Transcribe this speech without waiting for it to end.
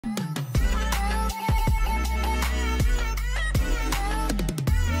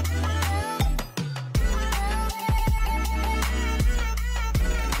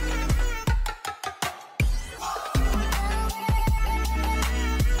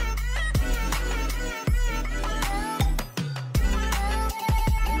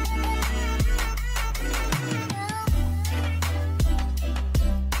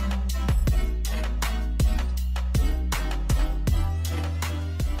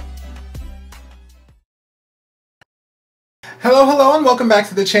Hello, hello, and welcome back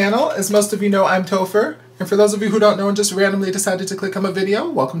to the channel. As most of you know, I'm Topher. And for those of you who don't know and just randomly decided to click on my video,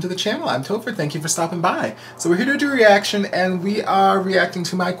 welcome to the channel. I'm Topher. Thank you for stopping by. So we're here to do a reaction, and we are reacting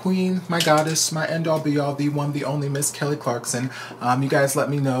to my queen, my goddess, my end-all be-all, the one, the only Miss Kelly Clarkson. You guys let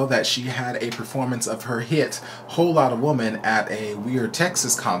me know that she had a performance of her hit, Whole Lotta Woman, at a weird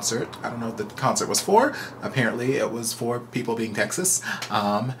Texas concert. I don't know what the concert was for. Apparently it was for people being Texas.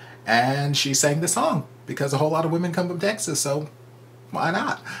 And she sang the song because a whole lot of women come from Texas, so why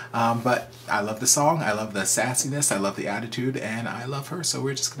not? But I love the song, I love the sassiness, I love the attitude, and I love her, so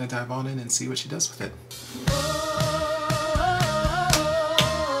we're just going to dive on in and see what she does with it.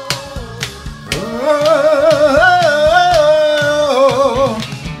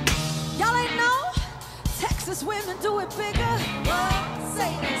 Y'all ain't know Texas women do it bigger.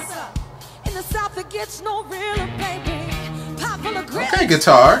 Say this up. In the South it gets no realer, baby. Pop full of grit. Okay,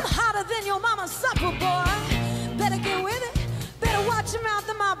 guitar. Hotter than your mama's supper, boy. Better get with it. Better watch your mouth,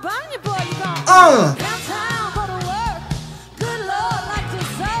 or my burn you, boy. You gone downtown, go to work. Good Lord, like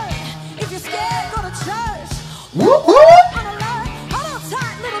dessert. If you're scared, go to church. Whoop whoop. On alert. Hold on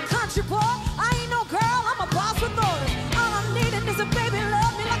tight, little country boy. I ain't no girl, I'm a boss with orders. All I'm needing is a baby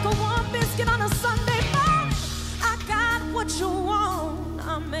love me like a warm biscuit on a Sunday morning. I got what you want,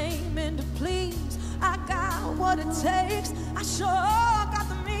 I'm aiming to please. I got what it takes, I sure got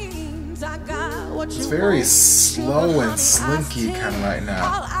the means. I got what you want. It's very slow and slinky kind of right now.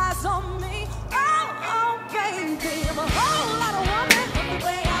 All eyes on me, oh baby. I'm a whole lot of woman from the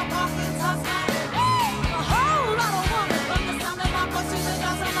way I walk and talk. I'm a whole lot of woman from the sound of my voice to the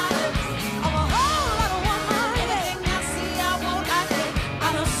dance of my lips. I'm a whole lot of woman. Anything I see, I won't act it.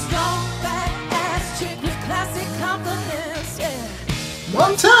 I'm a strong, badass chick with classic confidence, yeah.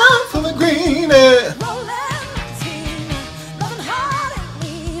 One time for the greenie. Rolling my team, loving hard and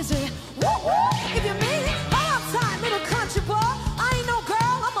easy. Woo woo. If you mean it, hold on tight, little country boy. I ain't no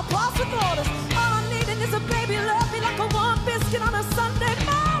girl, I'm a boss with orders. All I'm needing is a baby love me like a warm biscuit on a Sunday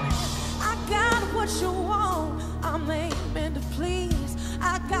morning. I got what you want, I'm aiming to please.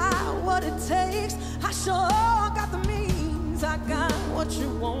 I got what it takes, I sure got the means. I got what you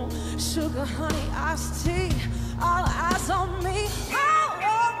want, sugar, honey, iced tea. All eyes on me,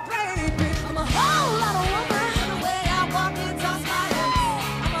 oh baby. I'm a whole lot of woman, the way I walk and talk my lips.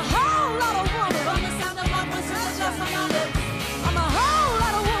 I'm a whole lot of woman, from the sound of my voice to the dust of my lips. I'm a whole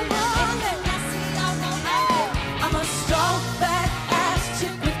lot of woman, anything I see, I won't act it. I'm a strong, badass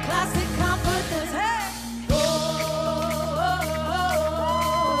chick with classic confidence. Hey,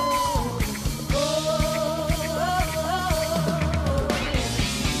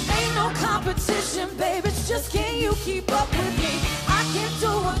 ain't no competition, baby. It's just can you keep up with me? I can't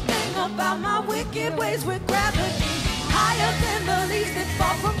do a thing about my wicked ways with gravity. Higher than the leaves that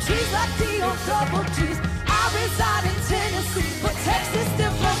fall from trees like D on double G's. I reside in Tennessee, but Texas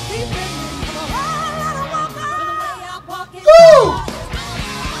still flows deep in me. I'm a whole lot of woman, from the way I walk and talk. I'm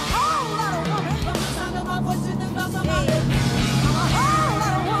a whole lot of woman, from the sound of my voice to the buzz of my lips. I'm a whole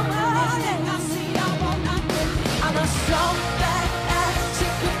lot of woman, anything I see, I won't act it. I'm a strong, badass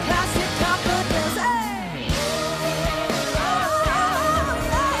chick with classic confidence. Hey.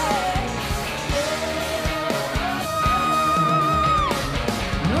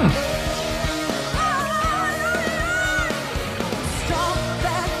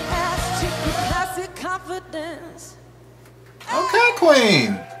 Confidence. Okay,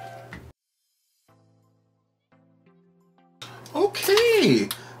 queen. Okay,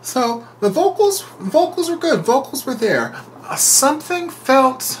 so the vocals were good. Vocals were there. Something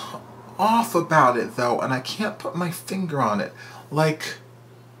felt off about it though, and I can't put my finger on it. Like,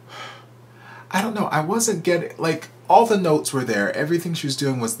 I don't know. I wasn't getting, like, all the notes were there. Everything she was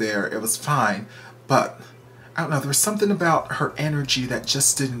doing was there. It was fine, but I don't know. There was something about her energy that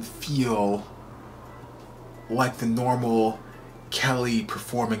just didn't feel like the normal Kelly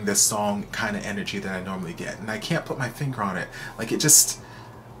performing this song kind of energy that I normally get. And I can't put my finger on it. Like, it just,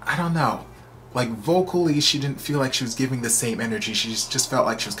 I don't know. Like, vocally, she didn't feel like she was giving the same energy. She just felt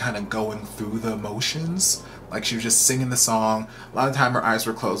like she was kind of going through the emotions. Like, she was just singing the song. A lot of the time her eyes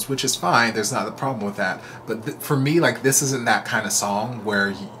were closed, which is fine. There's not a problem with that. But for me, like, this isn't that kind of song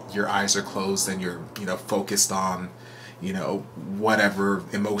where your eyes are closed and you're, you know, focused on, you know, whatever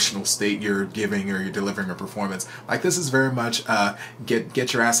emotional state you're giving or you're delivering a performance. Like, this is very much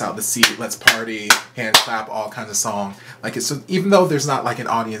get your ass out the seat, let's party, hand clap, all kinds of song. Like, it's, so even though there's not like an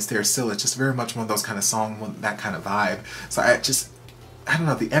audience there, still it's just very much one of those kind of song, that kind of vibe. So I don't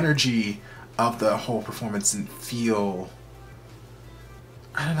know, the energy of the whole performance didn't feel,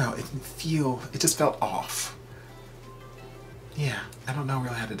 I don't know, it just felt off. yeah, I don't know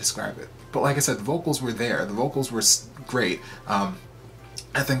really how to describe it. But like I said, the vocals were there. The vocals were great. I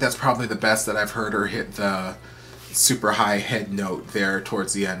think that's probably the best that I've heard her hit the super high head note there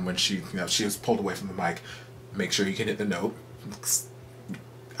towards the end when she, she was pulled away from the mic. Make sure you can hit the note.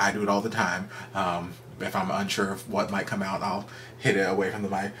 I do it all the time. If I'm unsure of what might come out, I'll hit it away from the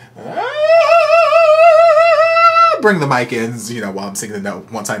mic. Bring the mic in, while I'm singing the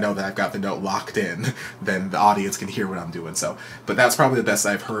note. Once I know that I've got the note locked in, then the audience can hear what I'm doing. So, but that's probably the best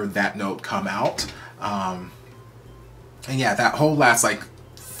I've heard that note come out. And yeah, that whole last like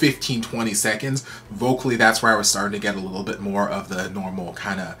 15-20 seconds, vocally, that's where I was starting to get a little bit more of the normal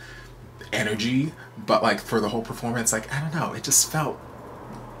kind of energy. But like for the whole performance, like, I don't know, it just felt,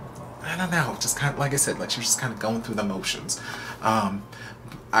 I don't know, just kind of, like I said, like you're just kind of going through the motions.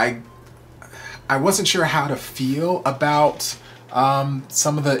 I wasn't sure how to feel about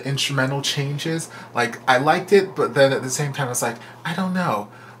some of the instrumental changes. Like, I liked it, but then at the same time, it's like, I don't know.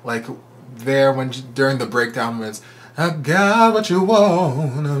 Like, there, during the breakdown was, I got what you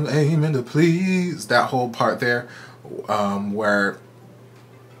want, I'm aiming to please. That whole part there, where,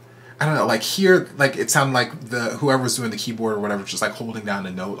 I don't know, like here, like it sounded like whoever was doing the keyboard or whatever, just like holding down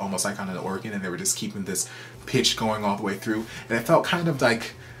a note, almost like on an organ, and they were just keeping this pitch going all the way through. And it felt kind of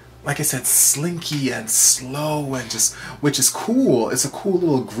like I said, slinky and slow and just, which is cool. It's a cool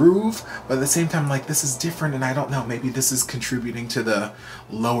little groove, but at the same time, like, this is different, and I don't know, maybe this is contributing to the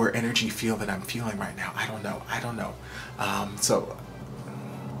lower energy feel that I'm feeling right now. I don't know. So,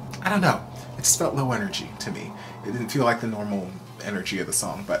 I don't know. It just felt low energy to me. It didn't feel like the normal energy of the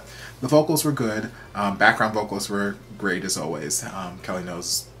song, but the vocals were good. Background vocals were great as always. Kelly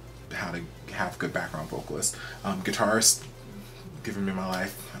knows how to have good background vocalists. Guitarist, giving me my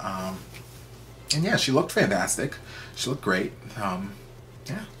life. And yeah, she looked fantastic. She looked great. Yeah.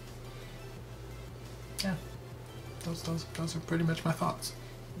 Those are pretty much my thoughts.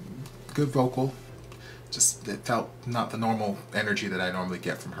 Good vocal. Just, it felt not the normal energy that I normally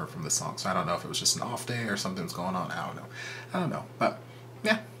get from her from the song. So I don't know if it was just an off day or something was going on. I don't know. But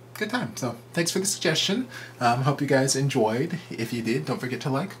yeah, good time. So thanks for the suggestion. Hope you guys enjoyed. If you did, don't forget to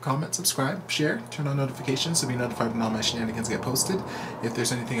like, comment, subscribe, share, turn on notifications to be notified when all my shenanigans get posted. If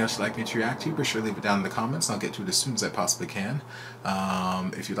there's anything else you'd like me to react to, be sure to leave it down in the comments. I'll get to it as soon as I possibly can.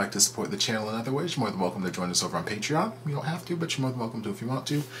 If you'd like to support the channel in other ways, you're more than welcome to join us over on Patreon. You don't have to, but you're more than welcome to if you want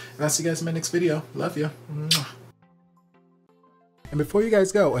to. And I'll see you guys in my next video. Love you. And before you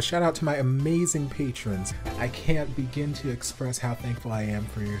guys go, a shout out to my amazing patrons. I can't begin to express how thankful I am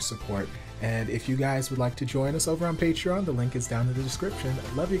for your support. And if you guys would like to join us over on Patreon, the link is down in the description.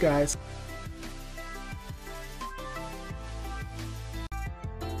 Love you guys.